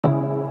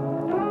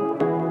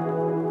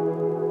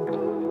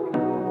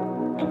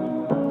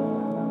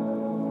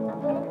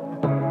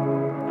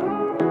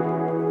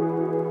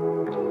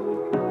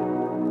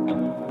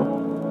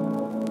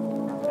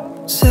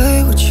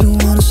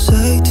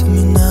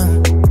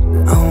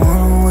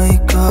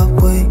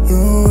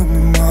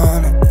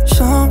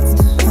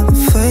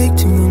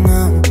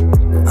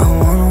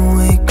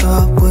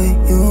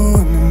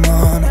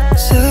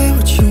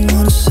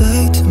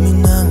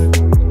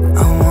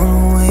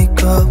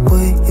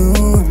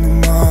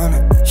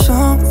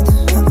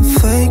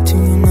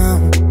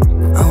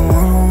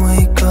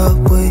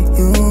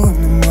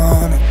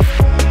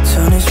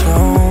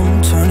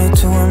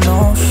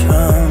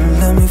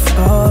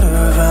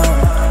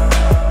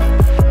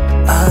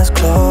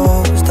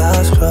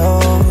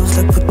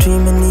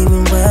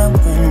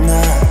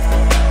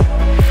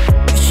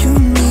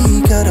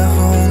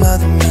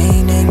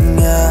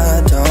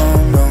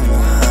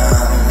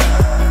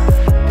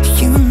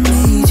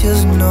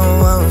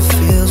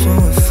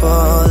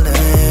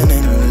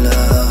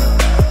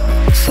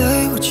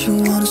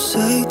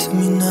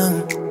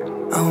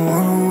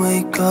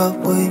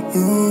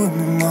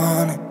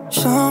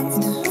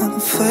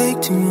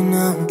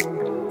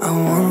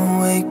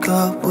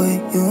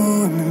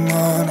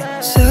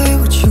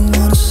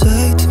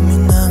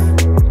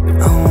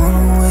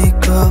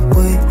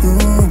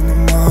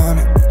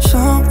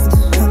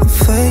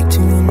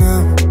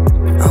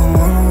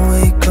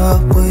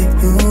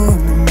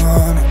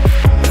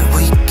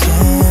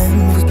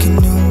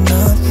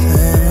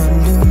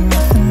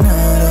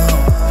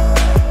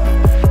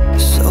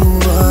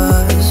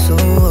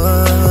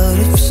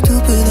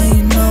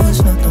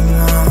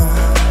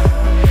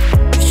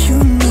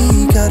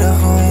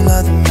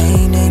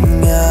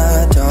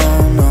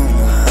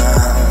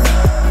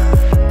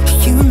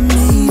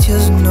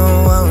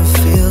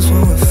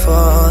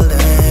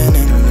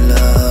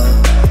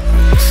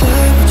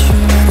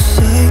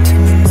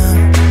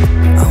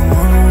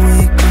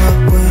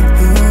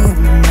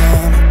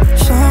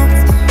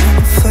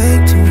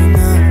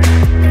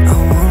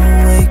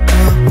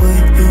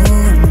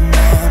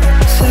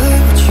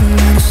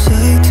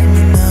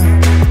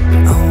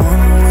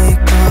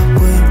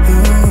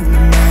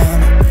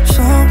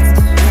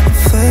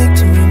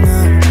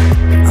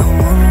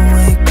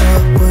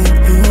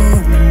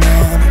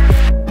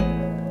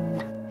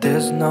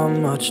not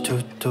much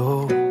to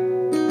do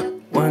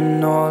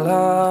when all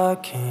I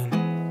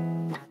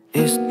can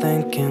is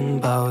thinking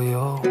about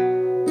you.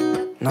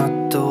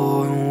 Not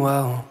doing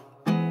well,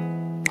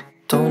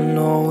 don't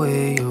know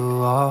where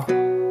you are,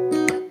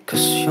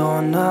 'cause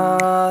you're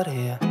not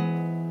here.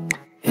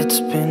 It's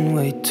been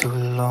way too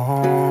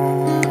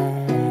long.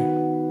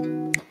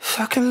 If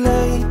I could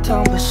lay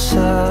down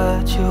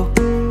beside you,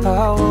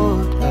 I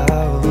would.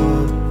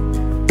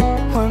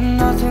 When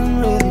nothing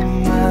really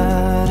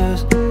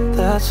matters,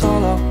 that's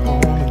all I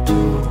wanna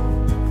do.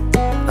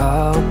 I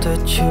hope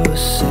that you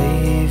are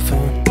safe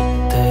and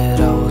that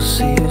I will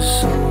see you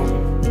soon.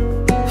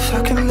 If I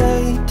could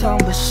lay down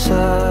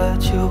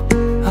beside you,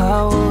 I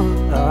would.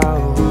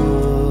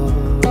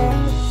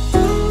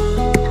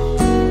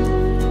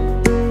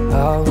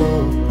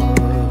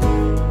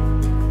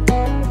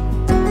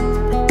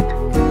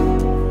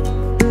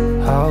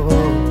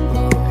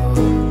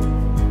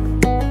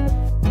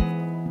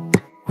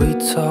 We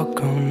talk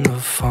on the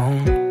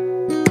phone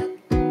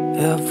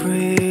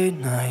every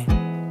night.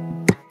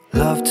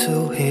 Love to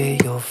hear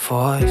your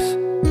voice.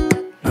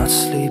 Not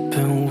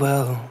sleeping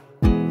well,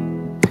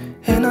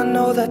 and I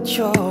know that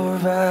you're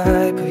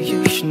right, but you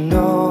should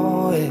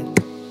know it.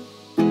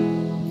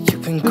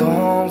 You've been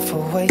gone for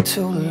way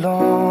too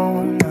long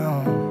now.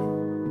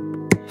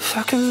 If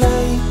I could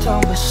lay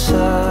down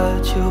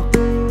beside you,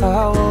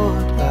 I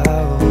would.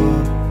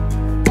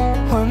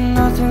 When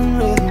nothing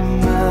really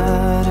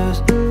matters,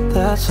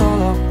 that's all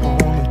I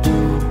wanna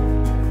do.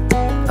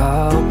 I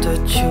hope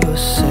that you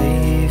are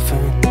safe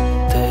and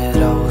that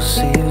I will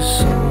see you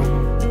soon.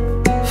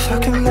 If I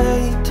could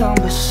lay down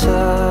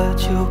beside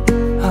you,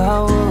 I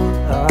would.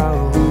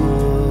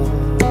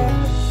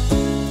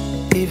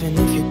 Even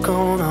if you're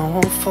gone, I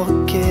won't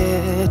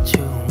forget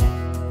you.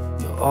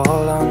 You're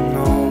all I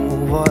know,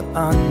 what I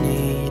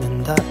need, and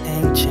that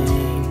ain't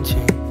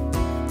changing.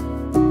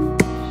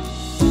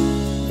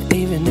 And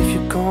even if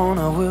you're gone,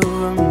 I will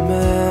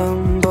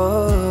remember.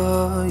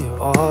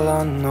 You're all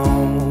I know,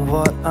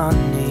 what I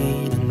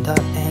need, and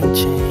that ain't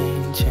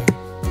changing.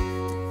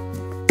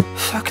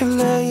 If I could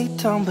lay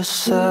down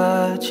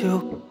beside you,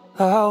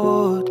 I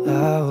would.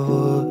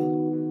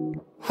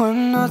 When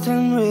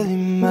nothing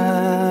really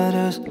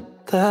matters,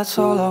 that's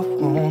all I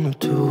wanna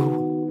do.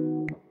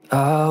 I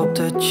hope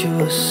that you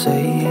are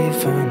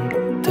safe and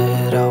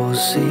that I will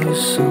see you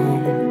soon.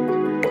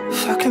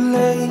 If I could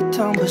lay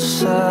down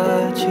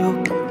beside you,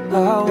 I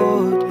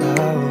would.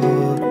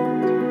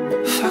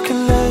 If I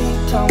could lay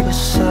down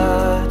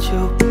beside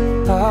you,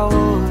 I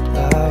would.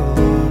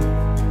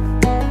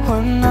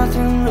 When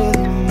nothing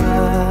really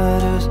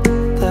matters,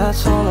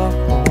 that's all I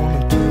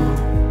wanna do.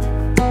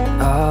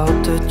 I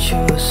hope that you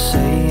are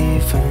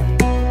safe and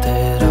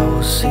that I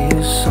will see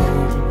you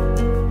soon.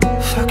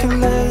 If I could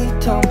lay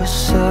down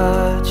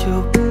beside you,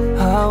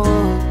 I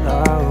would.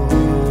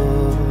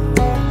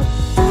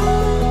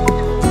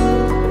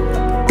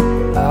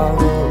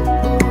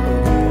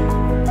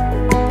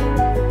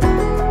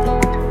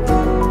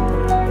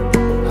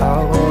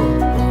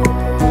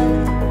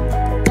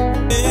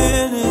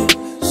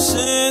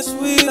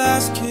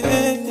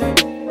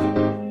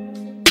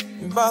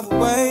 By the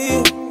way,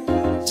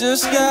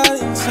 just got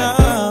in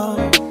town,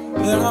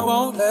 and I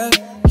won't let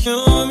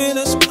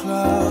cumulus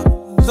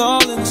clouds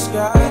all in the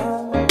sky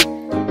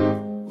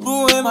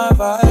ruin my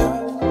vibe.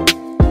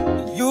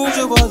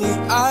 Usually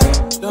I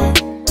don't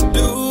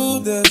do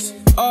this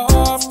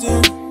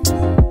often,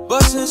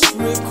 but since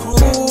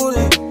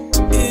recruiting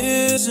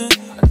isn't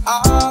an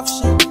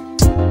option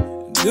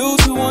due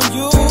to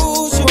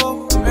unusual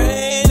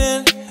rain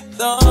and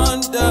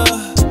thunder,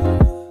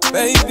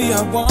 baby,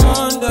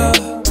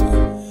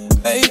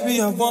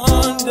 I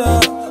wonder,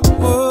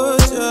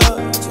 would you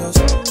just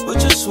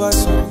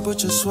put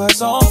your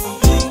sweats on for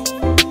me?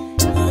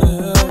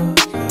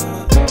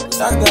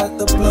 Yeah. I got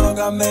the plug,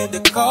 I made the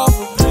call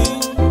for me.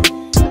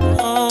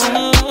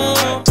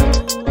 I'm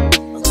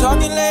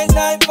talking late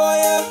night for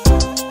you.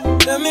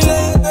 Let me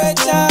lay a great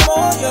time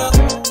on you.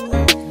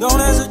 Don't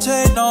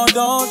hesitate, no,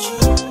 don't you?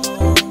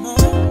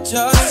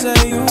 Just say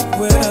you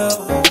will.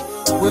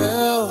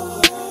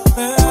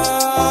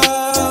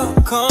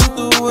 Come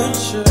through and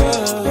chill.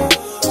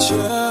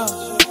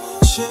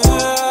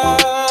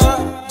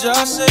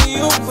 Just say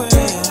you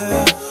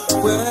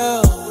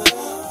will.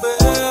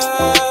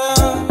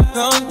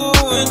 Come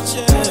through and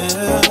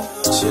chill.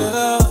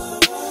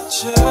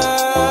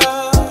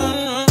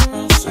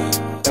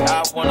 I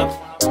wanna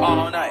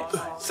all night.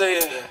 Say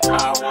it. I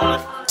wanna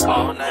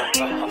all night. I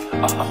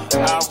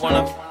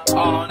wanna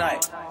all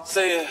night.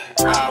 Say it.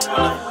 I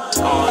wanna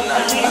all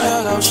night.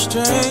 Hello,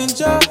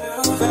 stranger.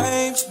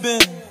 Babe's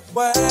been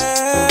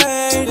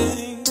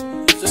waiting.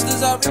 Just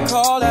as I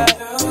recall, that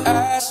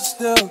ass is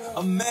still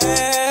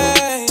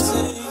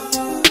amazing.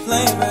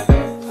 Playing, baby,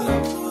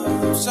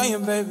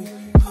 saying, baby,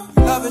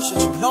 love it,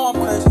 shit, you know I'm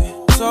crazy.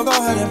 So go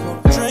ahead and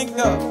put a drink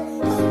up.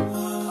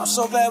 I'm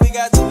so glad we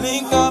got to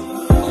link up.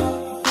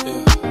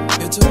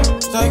 Yeah, it took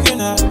taking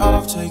that off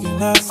of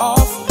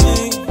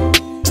me.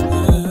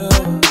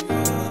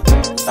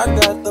 Yeah. I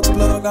got the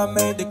plug, I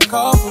made the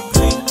call for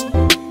me.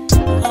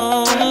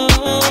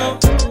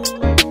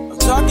 I'm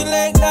talking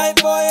late night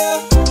for ya.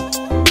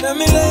 Let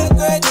me lay a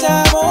great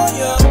time on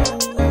ya.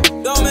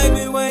 Don't make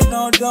me wait,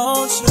 no,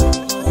 don't you?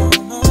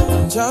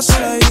 Just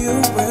say you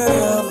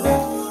will,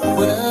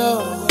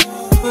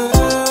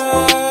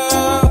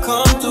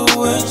 come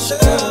through and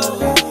chill,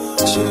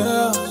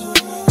 chill,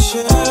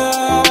 chill.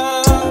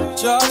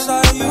 Just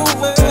say you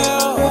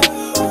will,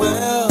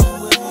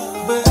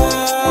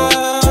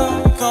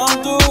 come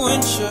through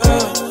and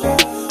chill,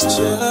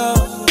 chill,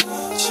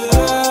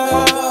 chill.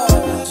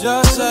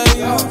 Just say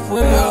you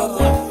will,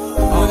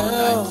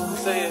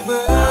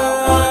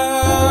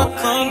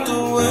 come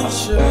through and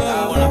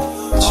chill,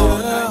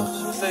 chill,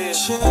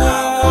 chill.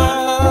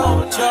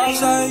 Just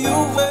say you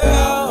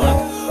will,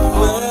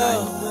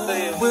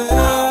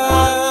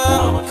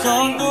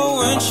 come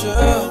through and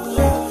chill,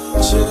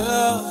 chill,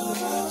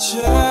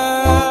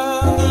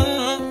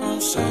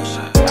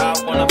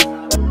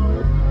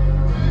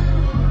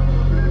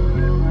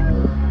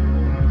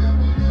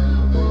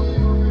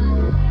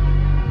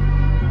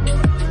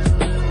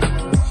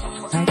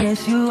 I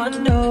guess you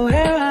wonder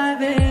where I've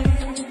been.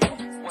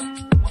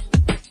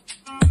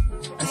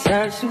 I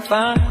search to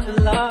find the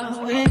love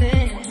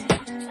within.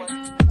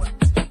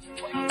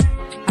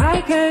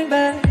 I came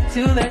back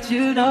to let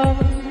you know.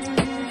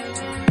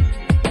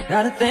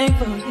 Got a thing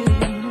for you,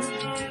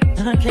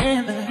 and I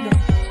can't let go.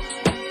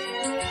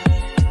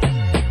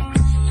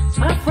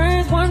 My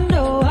friends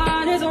wonder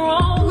what is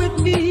wrong with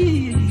me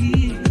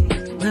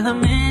when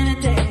I'm in a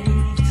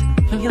daze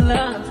from your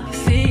love, you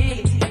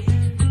see.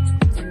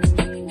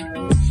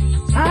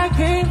 I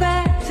came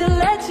back to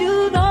let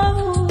you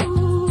know.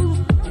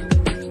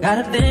 Got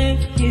a thing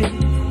for you,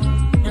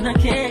 and I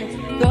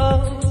can't go.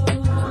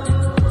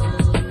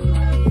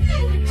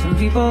 Some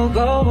people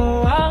go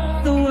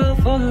around the world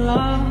for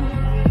love,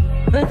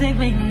 but they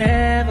may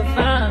never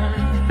find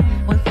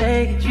what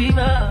they can dream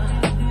of.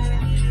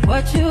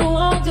 What you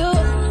won't do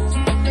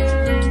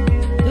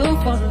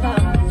for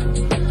love.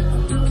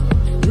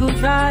 You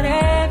tried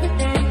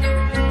everything,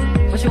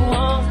 but you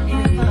won't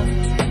give up.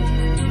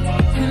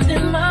 And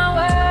in my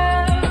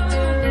world,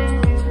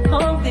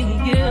 only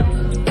you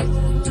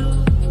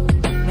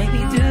make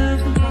me do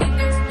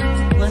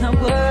when I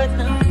would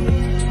not.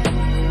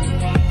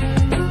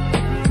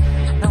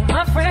 Now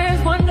my friends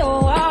wonder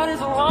what is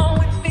wrong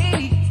with me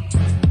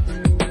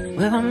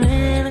when I'm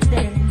in a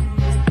day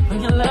when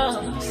your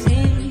love, you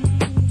see.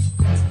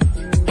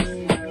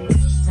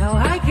 Now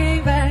I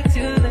came back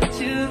to let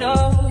you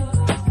know.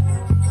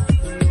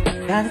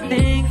 Got a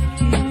thing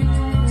for you,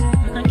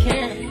 and I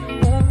can't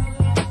go.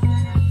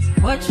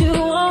 What you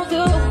won't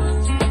do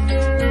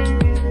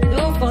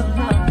for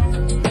love.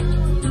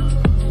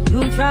 You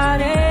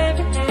tried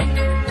everything,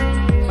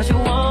 but you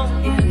won't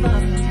give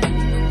up.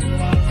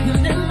 You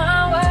in my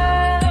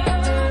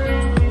world,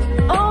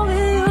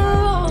 only you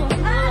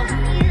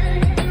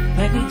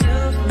make me do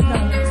for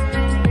love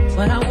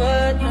when I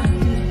would not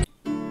do.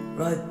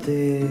 Right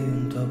there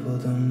on top of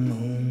the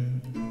moon,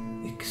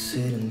 we could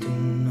sit and do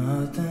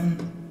nothing.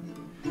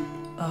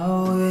 I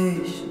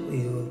wish we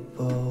were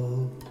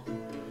bold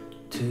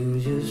to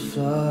just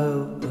fly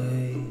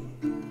away.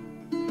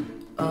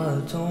 I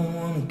don't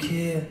wanna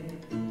care,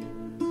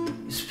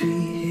 just be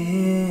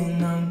here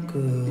and I'm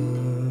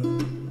good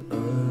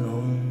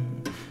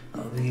alone.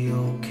 I'll be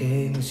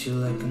okay, miss you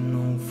like an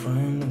old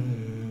friend.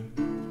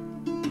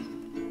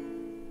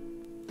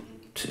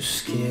 Too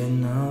scared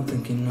now,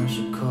 thinking I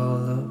should call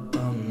up,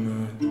 I'm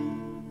not.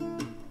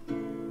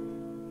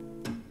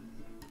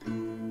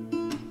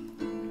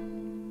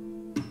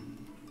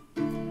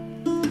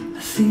 I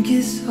think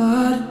it's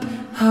hard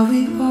how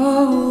we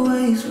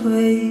always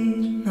wait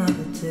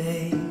another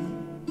day.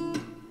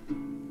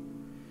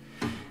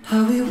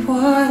 How we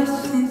watch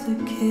things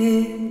that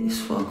can't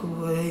just walk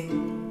away.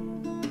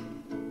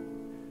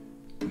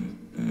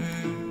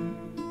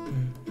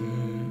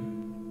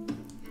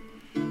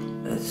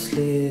 Let's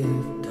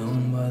live down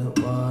by the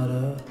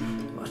water,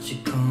 watch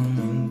it come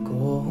and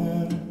go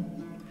home.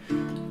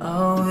 I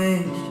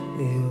wish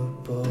we were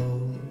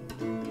bold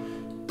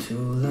to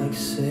like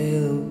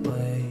sail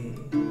away.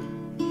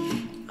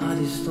 I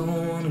just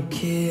don't wanna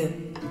care.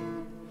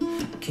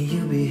 Can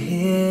you be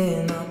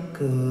here and I'm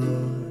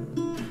good?